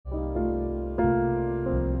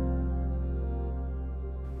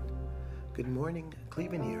Good morning,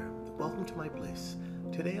 Cleveland here. Welcome to my place.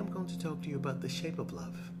 Today I'm going to talk to you about the shape of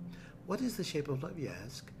love. What is the shape of love, you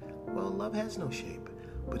ask? Well, love has no shape,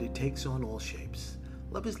 but it takes on all shapes.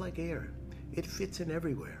 Love is like air. It fits in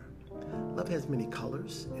everywhere. Love has many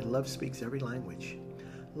colors, and love speaks every language.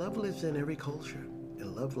 Love lives in every culture,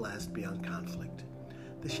 and love lasts beyond conflict.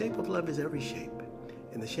 The shape of love is every shape,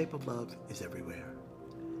 and the shape of love is everywhere.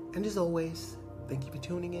 And as always, thank you for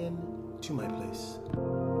tuning in to my place.